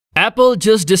Apple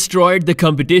just destroyed the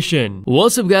competition.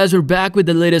 What's up guys, we're back with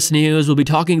the latest news. We'll be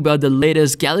talking about the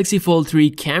latest Galaxy Fold 3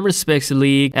 camera specs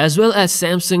leak as well as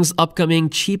Samsung's upcoming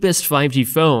cheapest 5G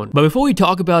phone. But before we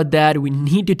talk about that, we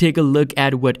need to take a look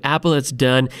at what Apple has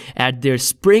done at their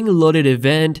spring-loaded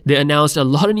event. They announced a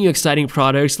lot of new exciting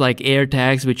products like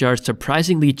AirTags, which are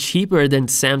surprisingly cheaper than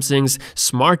Samsung's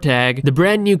SmartTag, the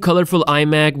brand new colorful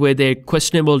iMac with a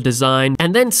questionable design,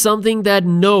 and then something that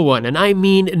no one, and I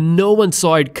mean no one,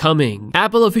 saw it coming.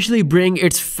 Apple officially bring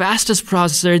its fastest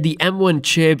processor, the M1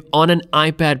 chip, on an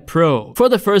iPad Pro. For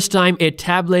the first time, a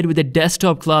tablet with a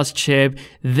desktop class chip.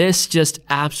 This just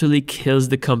absolutely kills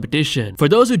the competition. For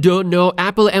those who don't know,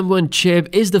 Apple M1 chip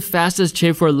is the fastest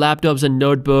chip for laptops and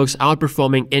notebooks,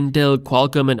 outperforming Intel,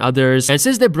 Qualcomm, and others. And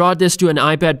since they brought this to an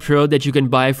iPad Pro that you can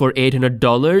buy for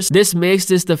 $800, this makes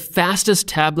this the fastest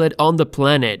tablet on the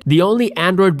planet. The only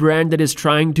Android brand that is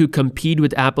trying to compete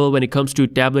with Apple when it comes to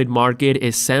tablet market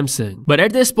is Samsung. But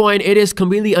at this point, it is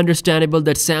completely understandable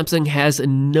that Samsung has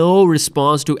no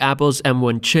response to Apple's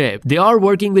M1 chip. They are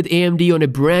working with AMD on a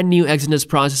brand new Exynos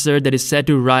processor that is set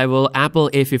to rival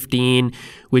Apple A15,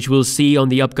 which we'll see on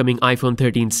the upcoming iPhone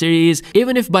 13 series.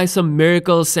 Even if by some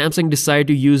miracle Samsung decide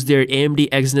to use their AMD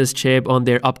Exynos chip on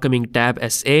their upcoming Tab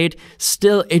S8,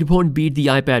 still it won't beat the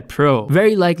iPad Pro.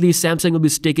 Very likely Samsung will be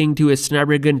sticking to a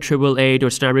Snapdragon 888 or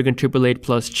Snapdragon 888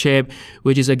 Plus chip,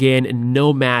 which is again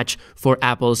no match for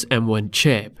Apple's M1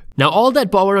 chip. Now, all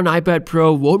that power on iPad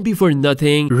Pro won't be for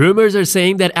nothing. Rumors are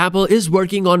saying that Apple is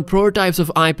working on prototypes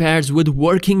of iPads with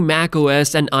working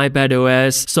macOS and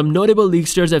iPadOS. Some notable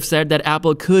leaksters have said that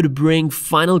Apple could bring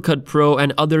Final Cut Pro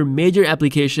and other major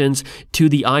applications to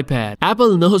the iPad.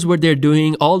 Apple knows what they're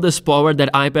doing. All this power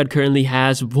that iPad currently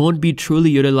has won't be truly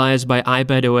utilized by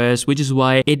iPadOS, which is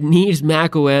why it needs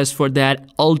macOS for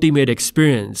that ultimate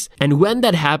experience. And when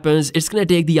that happens, it's gonna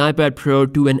take the iPad Pro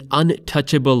to an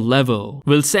untouchable level.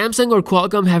 Will Samsung or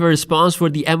Qualcomm have a response for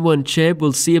the M1 chip?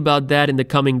 We'll see about that in the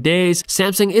coming days.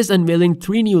 Samsung is unveiling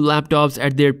 3 new laptops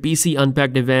at their PC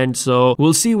Unpacked event, so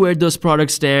we'll see where those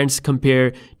products stand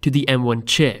compared to the M1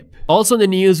 chip. Also in the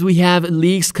news, we have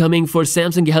leaks coming for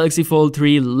Samsung Galaxy Fold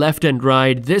 3 left and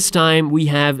right. This time, we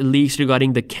have leaks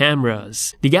regarding the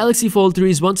cameras. The Galaxy Fold 3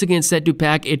 is once again set to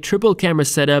pack a triple camera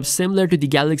setup similar to the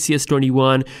Galaxy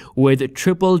S21 with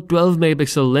triple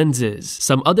 12-megapixel lenses.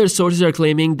 Some other sources are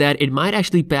claiming that it might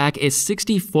actually pack a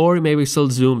 64-megapixel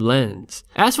zoom lens.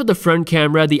 As for the front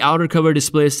camera, the outer cover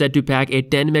display is set to pack a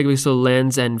 10-megapixel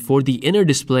lens, and for the inner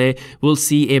display, we'll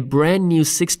see a brand new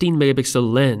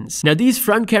 16-megapixel lens. Now, these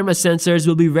front camera sensors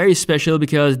will be very special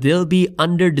because they'll be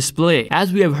under display.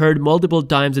 As we have heard multiple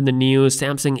times in the news,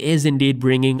 Samsung is indeed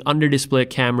bringing under display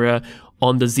camera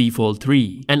on the Z Fold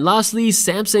 3. And lastly,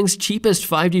 Samsung's cheapest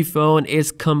 5G phone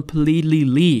is completely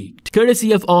leaked.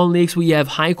 Courtesy of OnLeaks, we have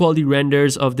high quality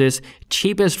renders of this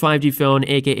cheapest 5G phone,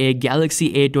 aka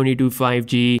Galaxy A22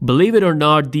 5G. Believe it or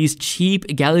not, these cheap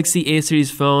Galaxy A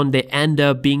series phones, they end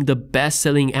up being the best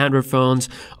selling Android phones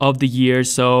of the year,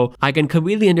 so I can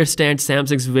completely understand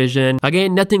Samsung's vision.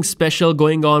 Again, nothing special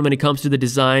going on when it comes to the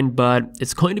design, but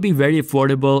it's going to be very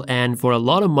affordable, and for a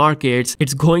lot of markets,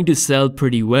 it's going to sell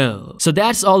pretty well. So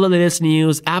that's all the latest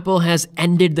news. Apple has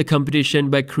ended the competition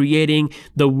by creating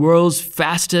the world's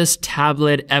fastest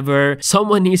tablet ever.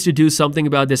 Someone needs to do something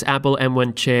about this Apple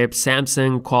M1 chip.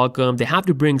 Samsung, Qualcomm, they have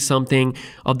to bring something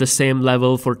of the same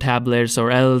level for tablets, or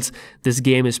else this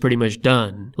game is pretty much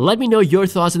done. Let me know your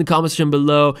thoughts in the comment section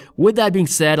below. With that being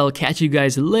said, I'll catch you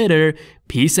guys later.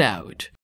 Peace out.